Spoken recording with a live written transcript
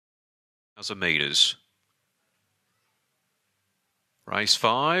1,000 metres. Race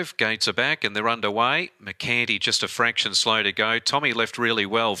 5, gates are back and they're underway. McCanty just a fraction slow to go. Tommy left really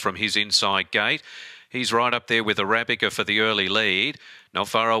well from his inside gate. He's right up there with Arabica for the early lead. Not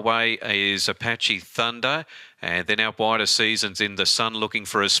far away is Apache Thunder. And then out wider Seasons in the Sun looking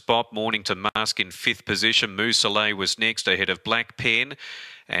for a spot. Mornington Mask in 5th position. Mousselet was next ahead of Black Pen.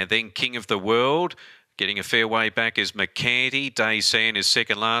 And then King of the World. Getting a fair way back is McCanty. Daysan is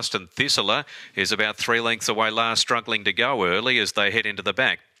second last, and Thistler is about 3 lengths away last, struggling to go early as they head into the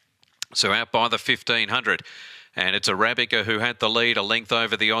back. So out by the 1,500. And it's Arabica who had the lead, a length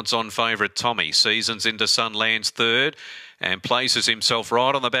over the odds-on favourite Tommy. Seasons into Sun lands third and places himself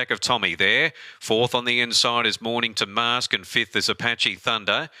right on the back of Tommy there. Fourth on the inside is Mornington Mask, and fifth is Apache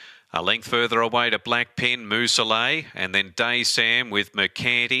Thunder. A length further away to Black Pen, Mousselet, and then Day Sam with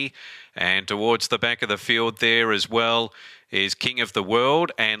McCanty. And towards the back of the field there as well is King of the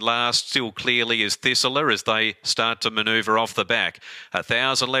World, and last still clearly is Thistler as they start to manoeuvre off the back.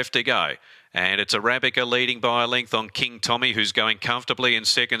 1,000 left to go. And it's Arabica leading by a length on King Tommy, who's going comfortably in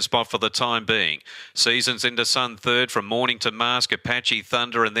second spot for the time being. Seasons into Sun third from Mornington Mask, Apache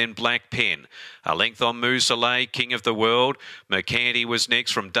Thunder, and then Black Pen. A length on Mousselet, King of the World. McCanty was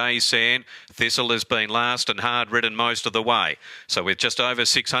next from Daysan. Thistle has been last and hard ridden most of the way. So with just over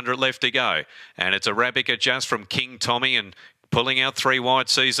 600 left to go. And it's Arabica just from King Tommy, and pulling out 3 wide.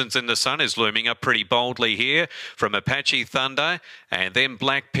 Seasons in the Sun is looming up pretty boldly here from Apache Thunder, and then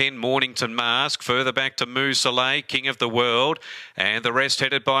Black Pen, Mornington Mask, further back to Mousselet, King of the World, and the rest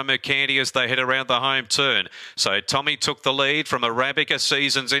headed by McCanty as they head around the home turn. So Tommy took the lead from Arabica,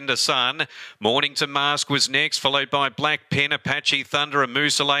 Seasons into Sun. Mornington Mask was next, followed by Black Pen, Apache Thunder, and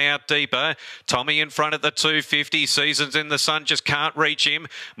Mousselet out deeper. Tommy in front at the 250. Seasons in the Sun just can't reach him.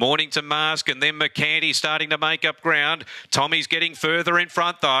 Mornington Mask and then McCanty starting to make up ground. Tommy's getting further in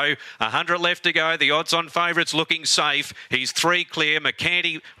front though. 100 left to go. The odds-on favourites looking safe. He's 3 clear.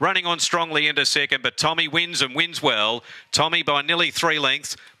 McCanty running on strongly into second, but Tommy wins and wins well. Tommy by nearly 3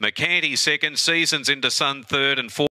 lengths. McCanty second. Seasons into Sun third, and fourth.